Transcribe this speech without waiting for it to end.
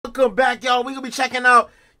Welcome back, y'all. We gonna be checking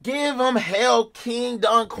out Give 'Em Hell King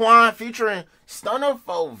Don Quan featuring Stunna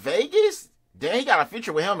for Vegas. Damn, he got a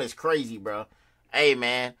feature with him. It's crazy, bro. Hey,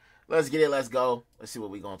 man. Let's get it. Let's go. Let's see what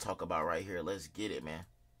we gonna talk about right here. Let's get it, man.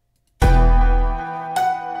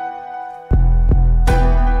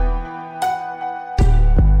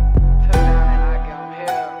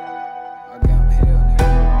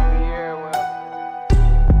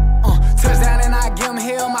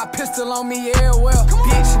 My pistol on me, yeah, well.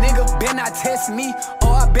 Bitch, nigga, better not test me,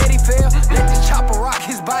 or I bet he fail. Let this chopper rock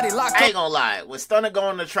his body locked up. I ain't gonna lie, when Stunna go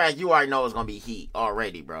on the track, you already know it's gonna be heat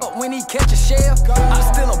already, bro. When he catch a shell, I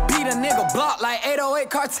still beat a nigga block like 808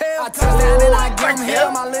 cartel. I touch down and I give him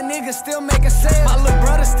hell. My little nigga still making sales. My little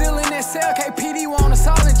brother still in that cell. KPD want us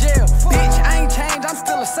all in jail. Bitch, I ain't changed, I'm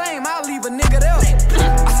still the same. I'll leave a nigga there.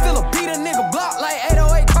 I still beat a nigga block like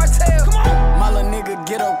 808 cartel. Come on. My little nigga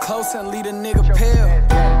get up close and lead a nigga pale.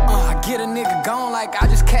 Get a nigga gone like I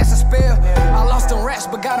just cast a spell. I lost them rats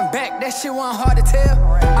but got them back, that shit wasn't hard to tell.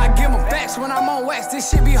 I give them facts when I'm on wax, this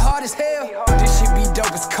shit be hard as hell. This shit be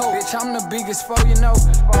dope as cold, bitch, I'm the biggest foe, you know.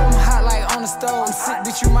 I'm hot like on the stove, I'm sick,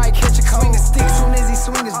 bitch, you might catch a cold. Swing the stick soon as he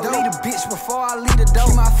swing his dope. Lead a bitch before I lead a dope.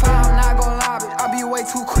 Keep my fire, I'm not gon' lie, bitch, I be way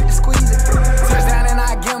too quick to squeeze it. Touchdown and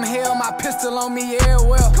I give him hell, my pistol on me, yeah,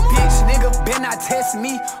 well. Bitch, nigga, better not test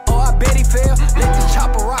me, or I bet he fail. Let this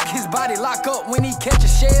chopper rock his body lock up when he catch a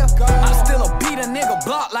shell. I still beat a nigga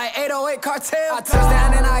block like 808 cartel. I touch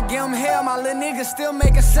down and I give him hell. My little nigga still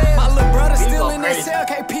making sales. My little brother still in that cell.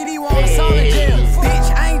 KPD want us all in jail.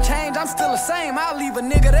 Bitch, I ain't changed, I'm still the same. I'll leave a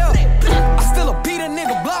nigga there. I still beat a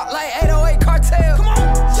nigga block like 808 cartel. Come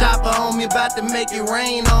on. Chopper on me, about to make it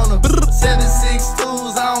rain on him.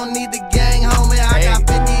 7.62s, I don't need the gang, homie. I got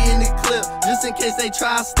 50 in the clip, just in case they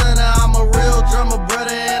try Stunna. I'm a real drummer,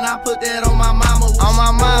 brother, and I put that on my mama. On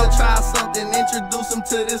my mama, try something, introduce him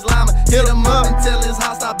to this llama. Hit him up until his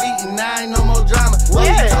house stop beating. Now ain't no more drama.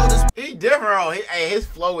 Yeah, he different, bro. Hey, his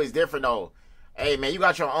flow is different, though. Hey, man, you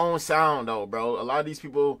got your own sound, though, bro. A lot of these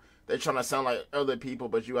people, they're trying to sound like other people,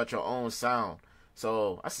 but you got your own sound.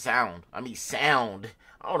 So, that's sound. I mean, sound.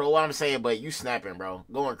 I don't know what I'm saying, but you snapping, bro.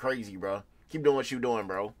 Going crazy, bro. Keep doing what you doing,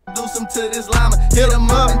 bro. Do some to this llama. Hit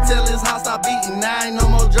him up until his house stop beating. Now ain't no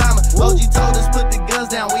more drama. OG told us put the guns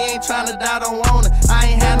down. We ain't trying to die, don't want it. I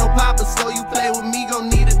ain't had no papa, so you play with me, gon'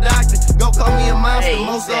 need a doctor. Go call me a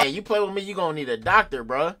monster. Hey, you play with me, you gonna need a doctor,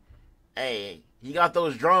 bro. Hey, he got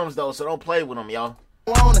those drums, though, so don't play with him, y'all.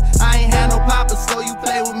 I ain't had no papa, so you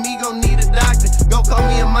play with me, gon' need a doctor. Go call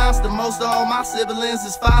me a monster, most of all my siblings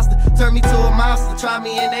is foster. Turn me to a monster, try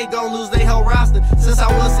me and they gon' lose they whole roster. Since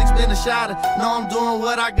I was 6, been a shotter. Know I'm doing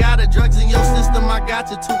what I gotta. Drugs in your system, I got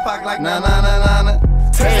you. Tupac like na na na na na.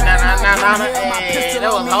 Hey, nah. Hey,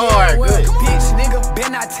 that was hard. Good. Bitch, nigga,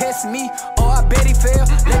 better not test me, or I bet he fail.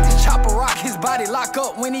 Let this chopper rock his body lock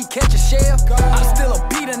up when he catch a shell. I still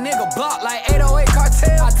beat a nigga block like 808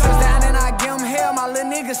 cartel. I touch down and I give him hell. My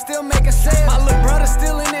little nigga still making sales. My little brother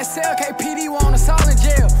still in that cell. KPD want us all in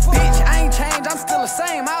jail. Bitch, I ain't changed, I'm still the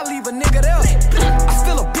same. I'll leave a nigga there. I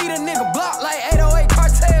still beat a nigga block like 808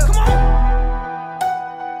 cartel. Come on.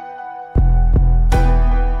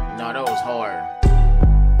 No, that was hard.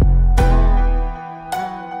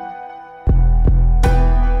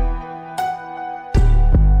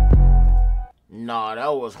 No,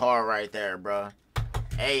 that was hard right there, bro.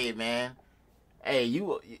 Hey, man. Hey,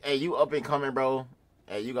 you up and coming, bro.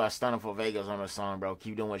 Hey, you got Stunna for Vegas on the song, bro.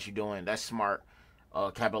 Keep doing what you doing. That's smart.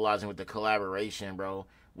 Capitalizing with the collaboration, bro.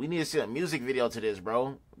 We need to see a music video to this,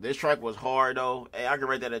 bro. This track was hard, though. Hey, I can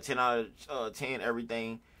rate that a 10 out of 10,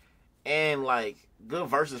 everything. And, like, good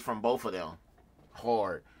verses from both of them.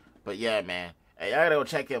 Hard. But, yeah, man. Hey, I gotta go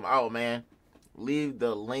check him out, man. Leave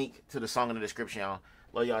the link to the song in the description, y'all.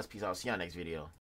 Love y'all's. Peace out. See y'all next video.